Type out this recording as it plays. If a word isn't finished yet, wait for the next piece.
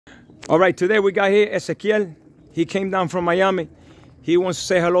All right, today we got here Ezequiel. He came down from Miami. He wants to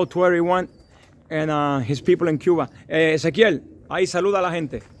say hello to everyone and his people in Cuba. Ezequiel, ahí saluda a la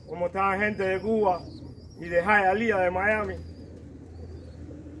gente. ¿Cómo está la gente de Cuba y de Hialeah, de Miami?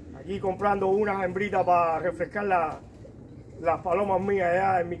 Aquí comprando unas hembritas para refrescar las palomas mías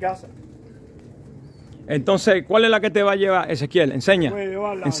allá en mi casa. Entonces, ¿cuál es la que te va a llevar, Ezequiel? Enseña. Voy a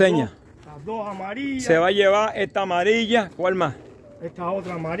llevar Enseña. Las dos amarillas. Se va a llevar esta amarilla. ¿Cuál más? Esta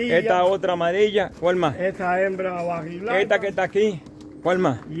otra amarilla. Esta otra amarilla. ¿Cuál más? Esta hembra barriblanca. Esta que está aquí. ¿Cuál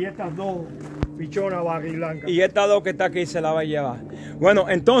más? Y estas dos pichonas barriblancas. Y estas dos que está aquí se la va a llevar. Bueno,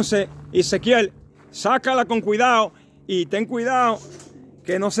 entonces, Ezequiel, sácala con cuidado y ten cuidado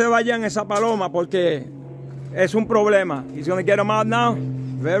que no se vayan esa paloma porque es un problema. He's going to get them out now,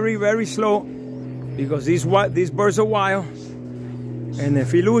 very, very slow, because these birds are wild. And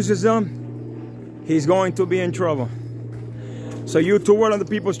if he loses them, he's going to be in trouble. So YouTube World on the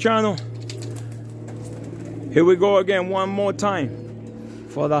People's Channel, here we go again one more time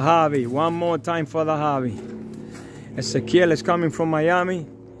for the hobby. One more time for the hobby. Ezequiel is coming from Miami.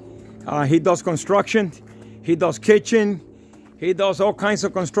 He does construction. He does kitchen. He does all kinds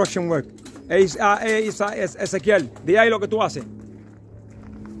of construction work. Ezequiel, di ahí lo que tú haces.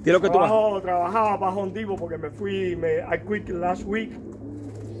 Di lo que tú haces. Trabajaba para Home Depot porque I quit last week.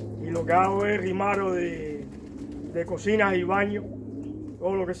 Y lo que hago es remodel de cocinas y baños.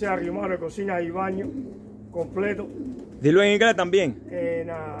 Todo lo que sea remodel de cocinas y baños completo. Dilo en inglés también. And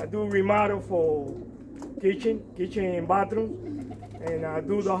I do remodel for kitchen and bathroom. And I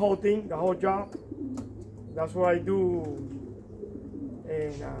do the whole thing, the whole job. That's what I do.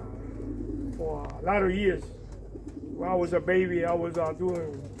 And for a lot of years, when I was a baby, I was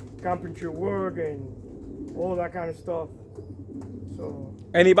doing carpentry work and all that kind of stuff. So,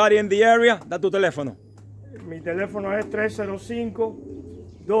 anybody in the area, da tu teléfono. Mi teléfono es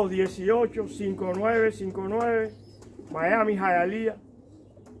 305-218-5959, Miami, Hialeah.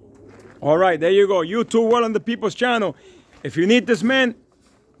 All right, there you go. YouTube World on the People's Channel. If you need this man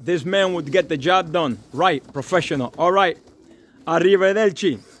would get the job done. Right, professional. All right,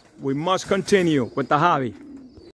 arrivederci. We must continue with the hobby.